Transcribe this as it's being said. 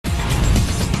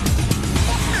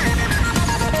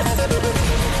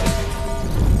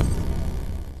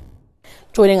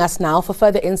Joining us now for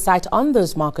further insight on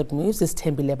those market moves is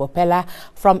Thembile Bopela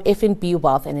from FNB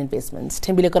Wealth and Investments.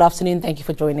 Thembile, good afternoon. Thank you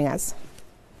for joining us.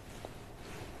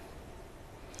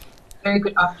 Very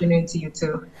good afternoon to you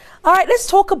too. All right, let's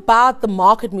talk about the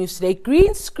market moves today.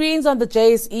 Green screens on the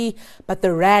JSE, but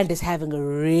the Rand is having a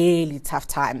really tough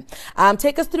time.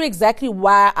 Take us through exactly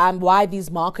why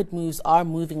these market moves are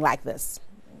moving like this.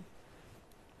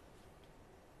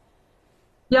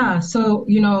 Yeah, so,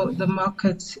 the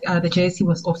market, the JSE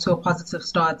was off to a positive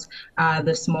start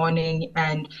this morning.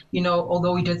 And,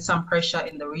 although we did some pressure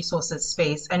in the resources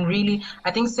space, and really,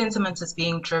 I think sentiment is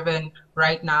being driven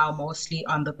right now mostly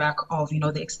on the back of,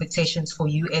 the expectations for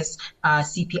US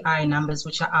CPI numbers,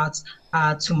 which are out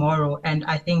tomorrow. And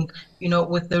I think,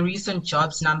 with the recent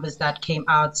jobs numbers that came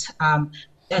out,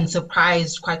 and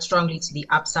surprised quite strongly to the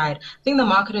upside. I think the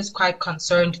market is quite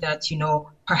concerned that,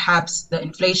 perhaps the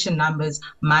inflation numbers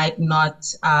might not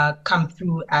come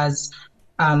through as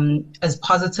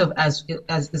positive as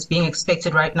is being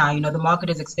expected right now. The market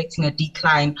is expecting a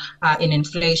decline in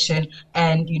inflation,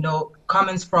 and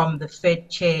comments from the Fed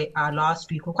chair last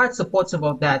week were quite supportive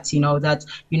of that.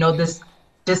 This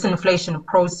disinflation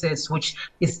process, which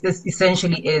is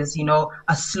essentially is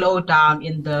a slowdown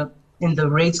in the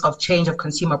rate of change of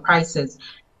consumer prices.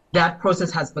 That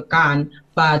process has begun,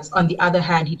 but on the other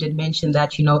hand, he did mention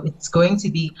that, it's going to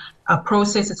be a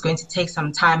process, it's going to take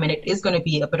some time, and it is going to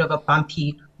be a bit of a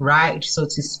bumpy ride, so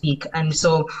to speak. And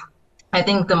so I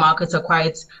think the markets are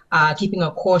quite keeping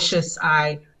a cautious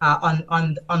eye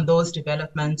on those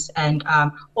developments, and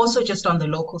also just on the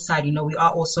local side, we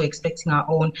are also expecting our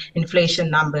own inflation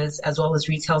numbers as well as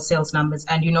retail sales numbers.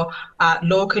 And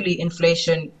locally,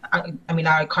 inflation,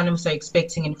 our economists are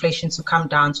expecting inflation to come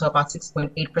down to about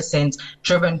 6.8%,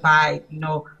 driven by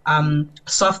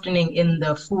softening in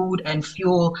the food and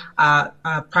fuel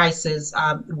prices.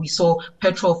 We saw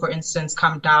petrol, for instance,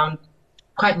 come down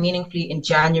quite meaningfully in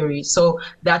January. So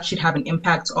that should have an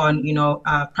impact on,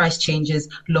 price changes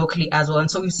locally as well.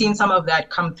 And so we've seen some of that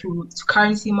come through to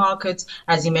currency markets.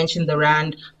 As you mentioned, the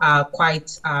Rand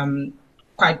quite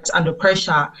under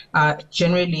pressure,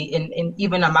 generally in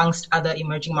even amongst other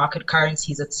emerging market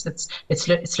currencies.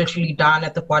 It's literally down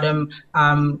at the bottom.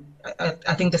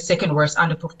 I think the second worst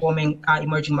underperforming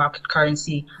emerging market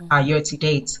currency year to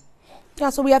date. Yeah,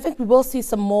 so I think we will see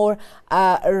some more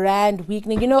Rand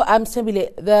weakening.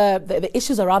 Thembile, the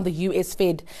issues around the US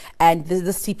Fed and the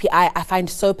CPI I find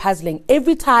so puzzling.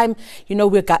 Every time,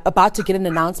 we're about to get an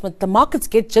announcement, the markets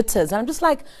get jitters. And I'm just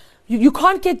like, you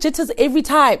can't get jitters every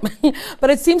time, but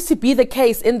it seems to be the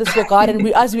case in this regard. And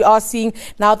as we are seeing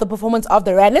now the performance of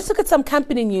the Rand. Let's look at some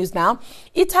company news now.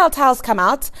 Italtale's come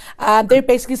out. They're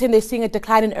basically saying they're seeing a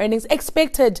decline in earnings.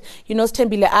 Expected,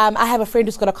 Thembile. I have a friend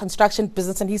who's got a construction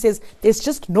business, and he says there's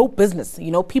just no business.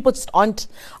 People just aren't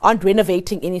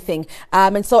renovating anything.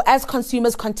 And so as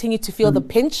consumers continue to feel the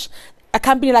pinch, a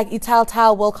company like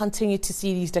Italtale will continue to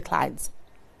see these declines.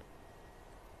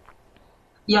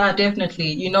 Yeah,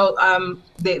 definitely.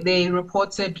 They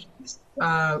reported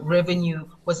revenue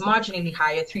was marginally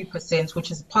higher, 3%,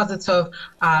 which is positive.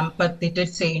 But they did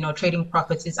say, trading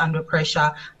profits is under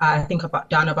pressure. I think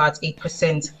down about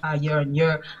 8% year on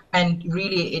year. And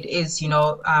really, it is,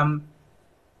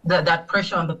 that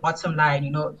pressure on the bottom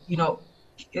line.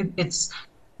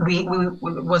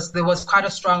 There was quite a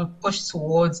strong push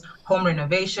towards home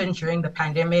renovation during the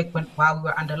pandemic while we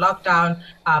were under lockdown,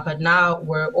 but now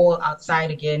we're all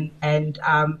outside again. And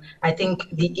I think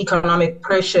the economic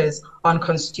pressures on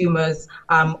consumers,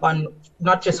 on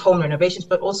not just home renovations,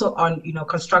 but also on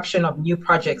construction of new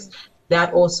projects,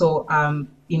 that also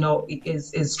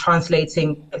is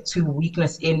translating to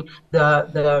weakness in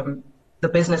the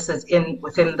businesses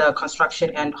within the construction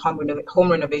and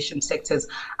home renovation sectors.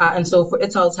 And so for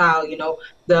Italtale,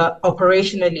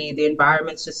 operationally, the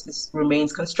environment just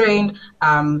remains constrained.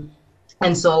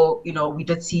 And so, we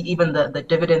did see even the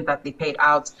dividend that they paid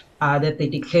out, that they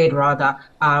declared rather,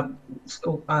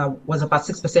 was about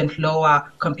 6%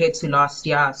 lower compared to last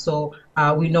year. So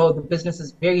we know the business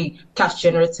is very cash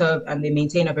generative and they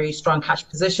maintain a very strong cash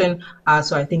position.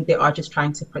 So I think they are just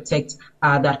trying to protect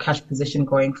that cash position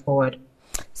going forward.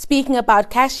 Speaking about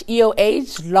cash,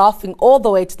 EOH laughing all the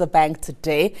way to the bank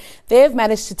today. They've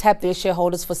managed to tap their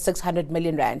shareholders for 600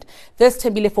 million rand. This,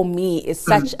 Thembile, for me, is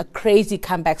such a crazy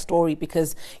comeback story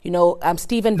because,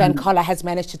 Stephen Van Coller has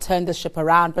managed to turn the ship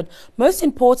around. But most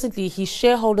importantly, his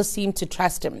shareholders seem to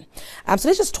trust him. So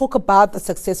let's just talk about the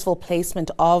successful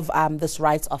placement of this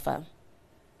rights offer.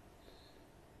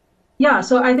 Yeah,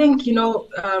 so I think,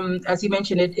 as you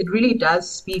mentioned, it really does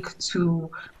speak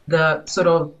to the sort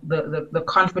of the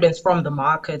confidence from the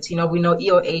market. We know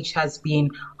EOH has been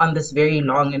on this very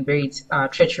long and very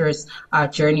treacherous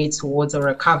journey towards a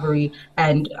recovery.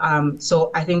 And so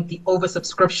I think the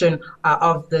oversubscription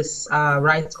of this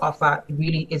rights offer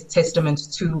really is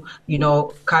testament to,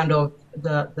 kind of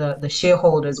the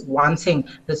shareholders wanting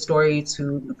the story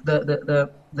to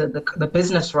the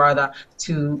business rather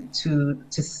to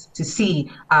see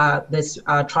this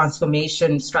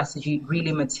transformation strategy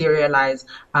really materialize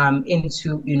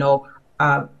into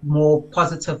more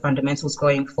positive fundamentals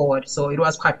going forward. So it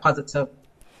was quite positive.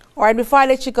 All right, before I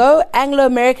let you go, Anglo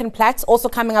American Platts also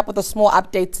coming up with a small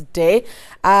update today.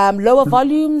 Lower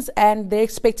volumes, and they're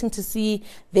expecting to see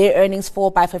their earnings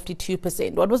fall by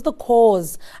 52%. What was the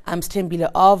cause,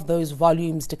 Stembile, of those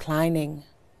volumes declining?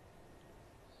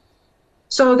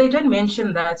 So they did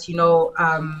mention that,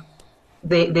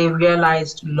 they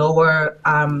realized lower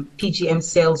PGM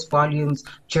sales volumes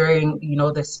during,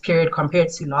 this period compared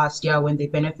to last year when they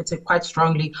benefited quite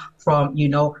strongly from,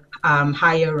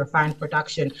 higher refined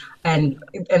production. And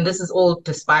this is all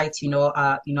despite,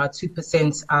 a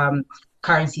 2%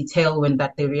 currency tailwind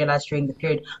that they realized during the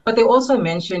period. But they also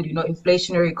mentioned,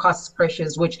 inflationary cost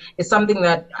pressures, which is something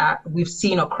that we've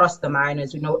seen across the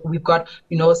miners. We've got,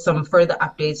 some further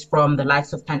updates from the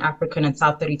likes of Pan African and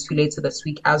South 32 later this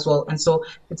week as well. And so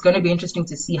it's going to be interesting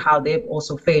to see how they've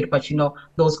also fared. But,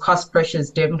 those cost pressures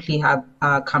definitely have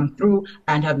come through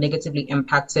and have negatively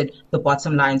impacted the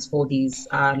bottom lines for these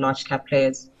large cap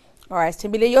players. All right,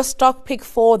 Stembile, your stock pick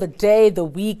for the day, the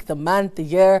week, the month, the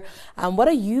year. What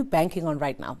are you banking on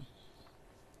right now?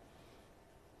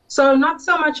 So not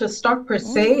so much a stock per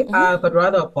se, but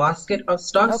rather a basket of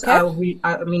stocks. Okay.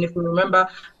 I mean, if we remember,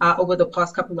 over the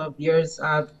past couple of years,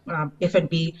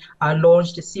 FNB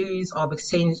launched a series of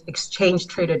exchange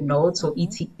traded notes or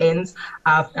ETNs,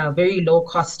 a very low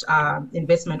cost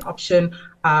investment option,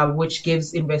 which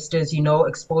gives investors,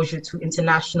 exposure to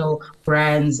international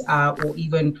brands or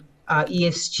even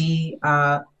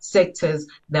ESG sectors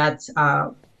that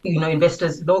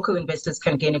local investors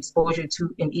can gain exposure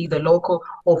to in either local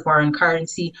or foreign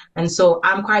currency. And so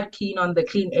I'm quite keen on the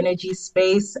clean energy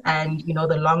space and,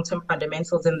 the long-term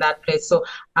fundamentals in that place. So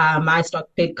my stock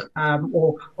pick,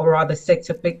 or rather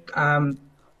sector pick,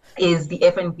 is the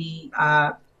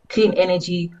FNB Clean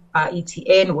Energy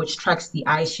ETN, which tracks the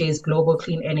iShares Global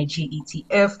Clean Energy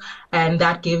ETF, and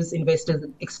that gives investors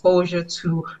exposure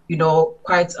to,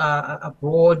 quite a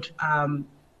broad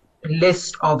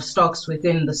list of stocks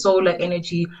within the solar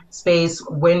energy space,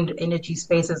 wind energy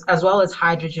spaces, as well as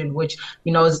hydrogen, which,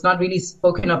 is not really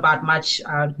spoken about much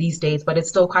these days, but it's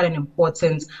still quite an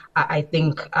important, I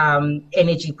think,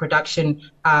 energy production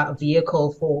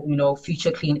vehicle for,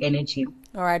 future clean energy.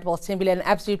 All right, well, Stembile, an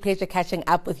absolute pleasure catching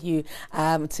up with you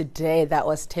today. That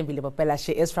was Stembile Bopela.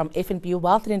 She is from FNB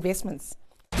Wealth and Investments.